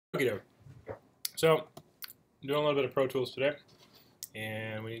Okay, so I'm doing a little bit of Pro Tools today,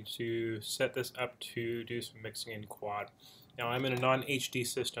 and we need to set this up to do some mixing in quad. Now I'm in a non-HD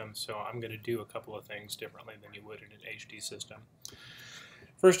system, so I'm going to do a couple of things differently than you would in an HD system.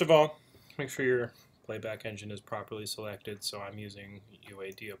 First of all, make sure your playback engine is properly selected, so I'm using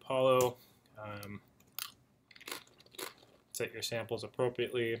UAD Apollo. Set your samples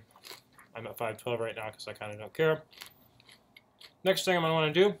appropriately. I'm at 512 right now because I kind of don't care. Next thing I'm going to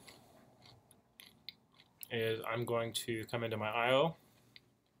want to do is I'm going to come into my I/O,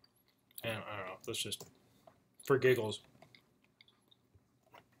 and I don't know, let's just, for giggles,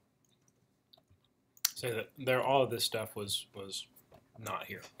 say that all of this stuff was not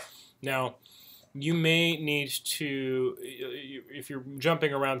here. Now, you may need to, if you're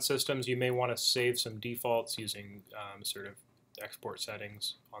jumping around systems, you may want to save some defaults using sort of export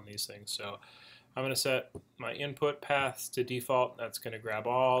settings on these things. So I'm going to set my input paths to default. That's going to grab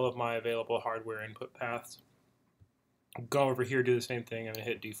all of my available hardware input paths. Go over here, do the same thing, and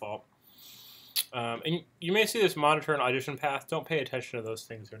hit default. And you may see this monitor and audition path. Don't pay attention to those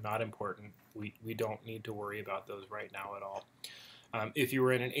things. They're not important. We don't need to worry about those right now at all. If you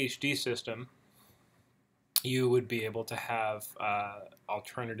were in an HD system, you would be able to have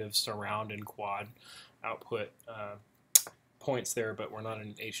alternative surround and quad output points there, but we're not in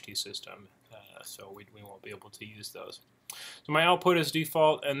an HD system, so we won't be able to use those. So my output is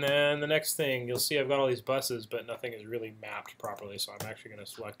default, and then the next thing, you'll see I've got all these buses, but nothing is really mapped properly, so I'm actually going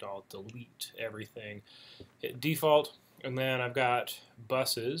to select all, delete everything, hit default, and then I've got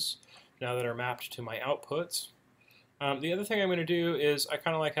buses now that are mapped to my outputs. The other thing I'm going to do is I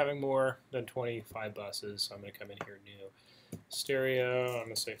kind of like having more than 25 buses, so I'm going to come in here, new stereo, I'm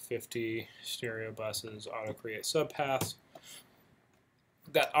going to say 50 stereo buses, auto create subpaths.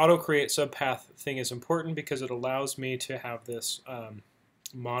 That auto create subpath thing is important because it allows me to have this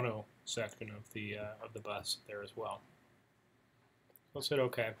mono section of the bus there as well. Let's hit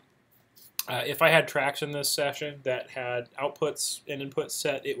OK. If I had tracks in this session that had outputs and inputs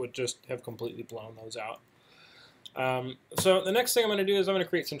set, it would just have completely blown those out. So the next thing I'm going to do is I'm going to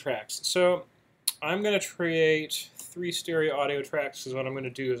create some tracks. So I'm going to create 3 stereo audio tracks, because what I'm going to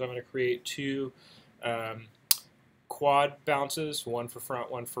do is I'm going to create 2 quad bounces, one for front,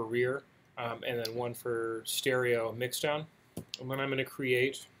 one for rear, and then one for stereo mixdown. And then I'm going to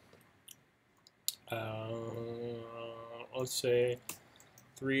create, let's say,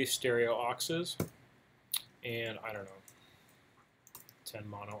 3 stereo auxes, and I don't know, 10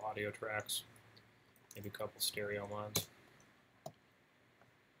 mono audio tracks, maybe a couple stereo ones.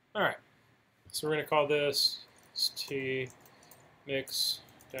 All right, so we're going to call this T mix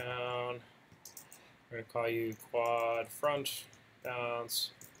down. We're going to call you quad front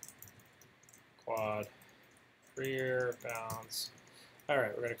bounce, quad rear bounce. All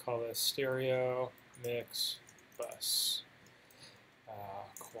right, we're going to call this stereo mix bus,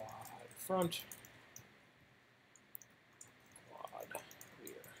 quad front, quad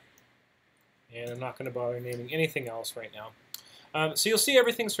rear. And I'm not going to bother naming anything else right now. So you'll see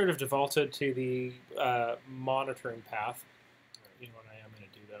everything sort of defaulted to the monitoring path. You know what I am going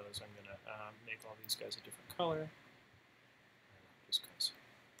to do though is I'm going to make all these guys a different color. Just because.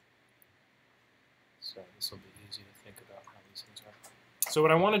 So this will be easy to think about how these things are. So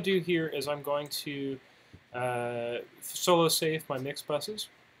what I want to do here is I'm going to solo save my mix buses.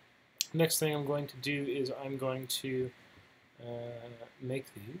 Next thing I'm going to do is I'm going to make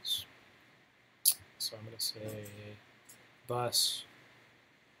these. So I'm going to say bus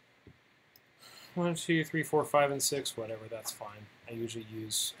 1, 2, 3, 4, 5, and 6, whatever, that's fine. I usually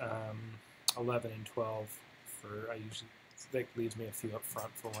use 11 and 12 for, that leaves me a few up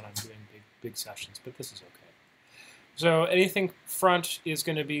front for when I'm doing big sessions, but this is okay. So anything front is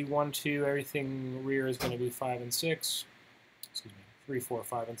going to be 1, 2, everything rear is going to be 5 and 6, excuse me, 3, 4,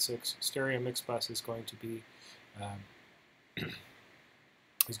 5, and 6. Stereo mix bus is going to be my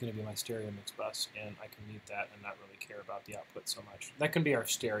stereo mix bus, and I can mute that and not really care about the output so much. That can be our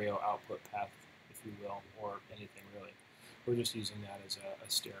stereo output path, if you will, or anything really. We're just using that as a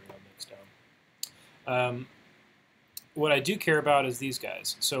stereo mixdown. What I do care about is these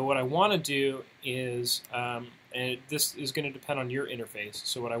guys. So what I want to do is, and this is going to depend on your interface,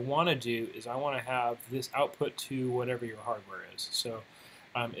 so what I want to do is I want to have this output to whatever your hardware is. So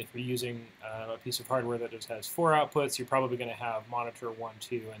if you're using a piece of hardware that just has 4 outputs, you're probably going to have monitor 1,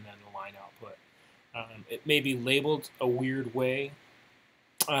 2, and then the line output. It may be labeled a weird way.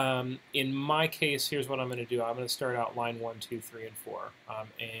 In my case, here's what I'm going to do. I'm going to start out line 1, 2, 3, and 4.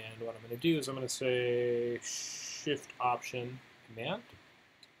 And what I'm going to do is I'm going to say Shift Option Command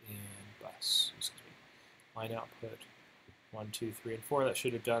and bus. Excuse me. Line output 1, 2, 3, and 4. That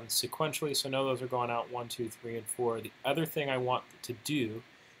should have done sequentially, so no, those are going out 1, 2, 3, and 4. The other thing I want to do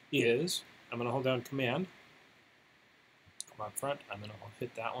is I'm going to hold down Command, come up front, I'm going to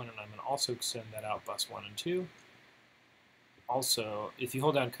hit that one, and I'm going to also send that out bus 1 and 2. Also, if you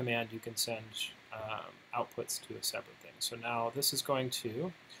hold down Command, you can send outputs to a separate thing. So now this is going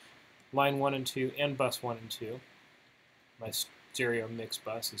to line 1 and 2 and bus 1 and 2. My stereo mix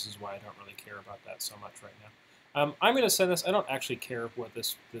bus. This is why I don't really care about that so much right now. I'm going to send this. I don't actually care what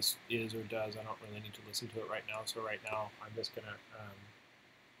this is or does. I don't really need to listen to it right now. So right now, I'm just going to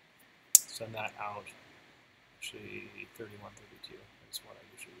send that out. Actually, 3132 is what I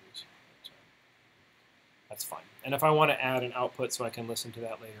usually use. But, that's fine. And if I want to add an output so I can listen to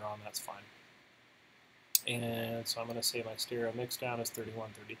that later on, that's fine. And so I'm going to say my stereo mixdown is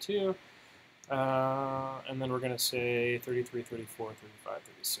 3132. And then we're going to say 33, 34, 35,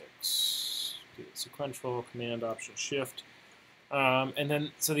 36. Do it sequential, Command, Option, Shift. And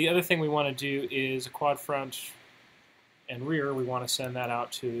then, so the other thing we want to do is a quad front and rear. We want to send that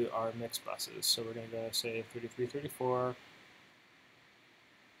out to our mix buses. So we're going to go say 33, 34,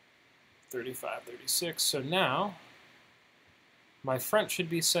 35, 36. So now, my front should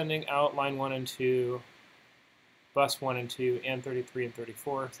be sending out line 1 and 2, bus 1 and 2, and 33 and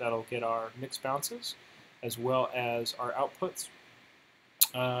 34. So that'll get our mix bounces as well as our outputs.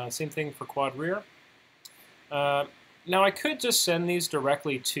 Same thing for quad rear. Now I could just send these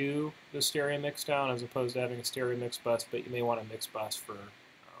directly to the stereo mixdown as opposed to having a stereo mix bus, but you may want a mix bus for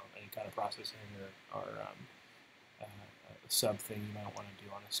any kind of processing or sub thing you might want to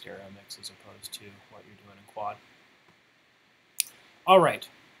do on a stereo mix as opposed to what you're doing in quad. All right,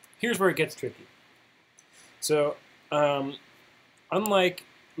 here's where it gets tricky. So unlike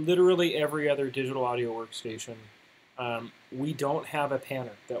literally every other digital audio workstation, we don't have a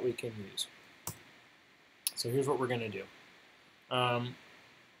panner that we can use. So here's what we're going to do. I'm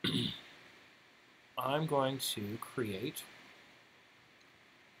going to create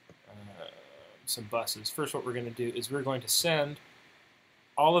some buses. First, what we're going to do is we're going to send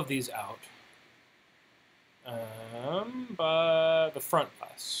all of these out by the front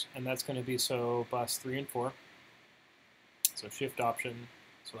bus, and that's going to be bus 3 and 4. So Shift Option,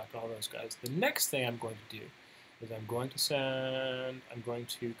 select all those guys. The next thing I'm going to do is I'm going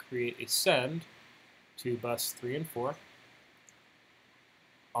to create a send to bus 3 and 4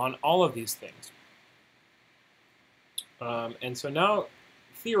 on all of these things. And so now,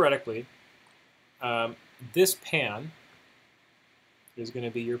 theoretically, this pan is going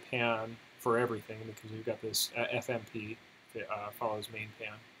to be your pan for everything because we've got this FMP that follows main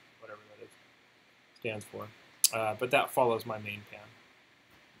pan, whatever that stands for. But that follows my main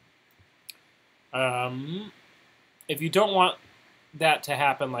pan. If you don't want that to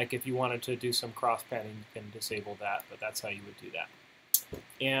happen, like if you wanted to do some cross panning, you can disable that, but that's how you would do that.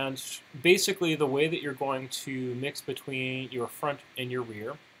 And basically the way that you're going to mix between your front and your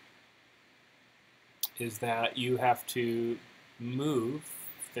rear is that you have to move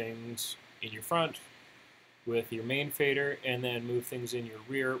things in your front with your main fader and then move things in your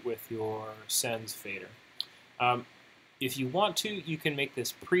rear with your sends fader. If you want to, you can make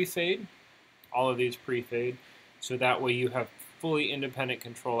this pre-fade, all of these pre-fade, so that way you have fully independent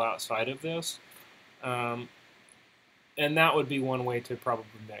control outside of this. And that would be one way to probably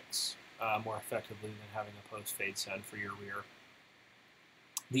mix more effectively than having a post-fade send for your rear.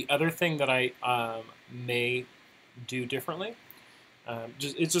 The other thing that I may do differently,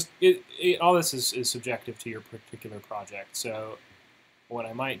 all this is subjective to your particular project. So what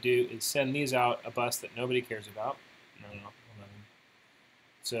I might do is send these out a bus that nobody cares about.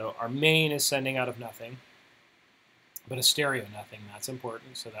 So our main is sending out of nothing, but a stereo nothing. That's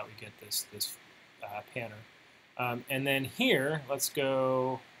important so that we get this panner. And then here, let's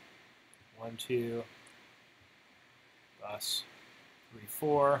go 1, 2, bus 3,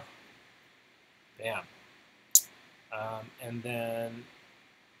 4, bam. And then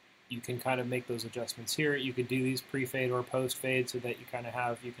you can kind of make those adjustments here. You could do these pre-fade or post-fade so that you kind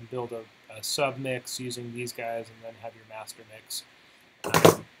of you can build a sub-mix using these guys and then have your master mix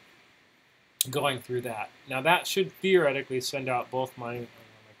going through that. Now that should theoretically send out both my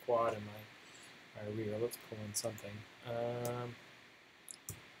quad and my rear. Let's pull in something. What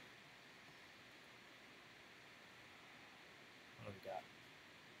do we got?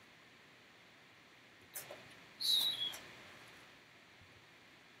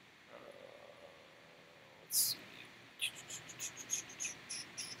 Let's see.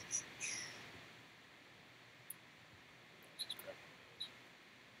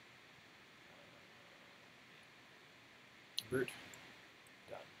 Convert.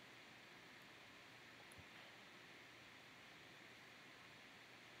 Done.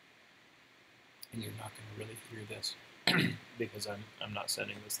 and you're not going to really hear this because I'm not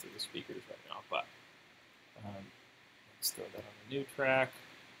sending this through the speakers right now. But let's throw that on a new track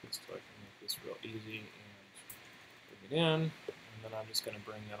just so I can make this real easy and bring it in. And then I'm just going to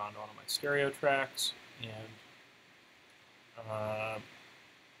bring that onto one of my stereo tracks. And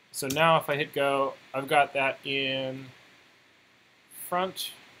so now if I hit go, I've got that in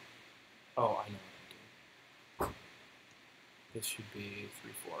front. Oh, I know what I'm doing. This should be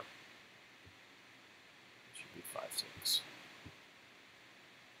 3/4. It should be 5/6.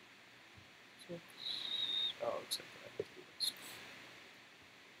 6. Oh, except that I have to do this.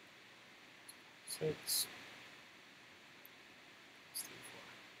 6. 3/4.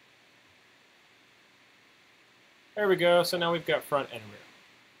 There we go. So now we've got front and rear.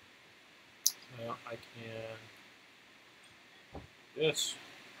 Now I can do this.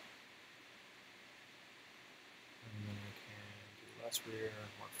 And then I can do less rear,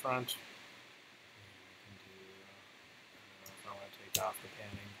 more front. And I can do, if I want to take off the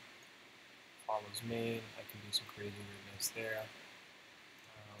panning, follows main. I can do some crazy weirdness there.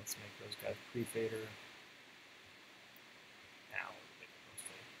 Let's make those guys pre-fader. Now, make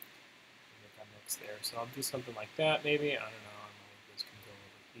a mix there. So I'll do something like that maybe. I don't know. This can go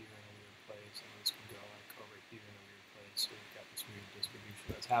over here in a weird place, and this can go like over here in a weird place. So we've got this weird distribution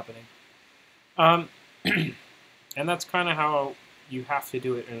that's happening. And that's kind of how you have to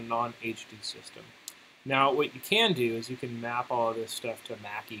do it in a non-HD system. Now, what you can do is you can map all of this stuff to a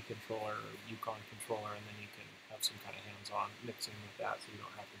Mackie controller or Yukon controller, and then you can have some kind of hands-on mixing with that, so you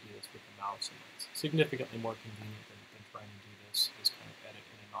don't have to do this with the mouse. And it's significantly more convenient than trying to do this kind of edit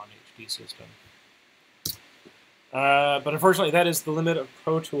in a non-HD system. But unfortunately, that is the limit of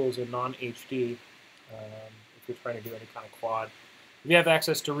Pro Tools in non-HD if you're trying to do any kind of quad. If you have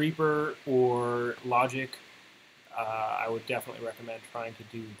access to Reaper or Logic, I would definitely recommend trying to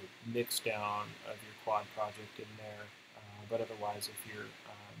do the Mixdown of your quad project in there. But otherwise, if you're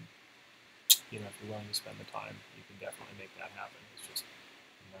if you're willing to spend the time, you can definitely make that happen. It's just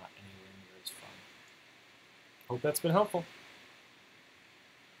not anywhere near as fun. Hope that's been helpful.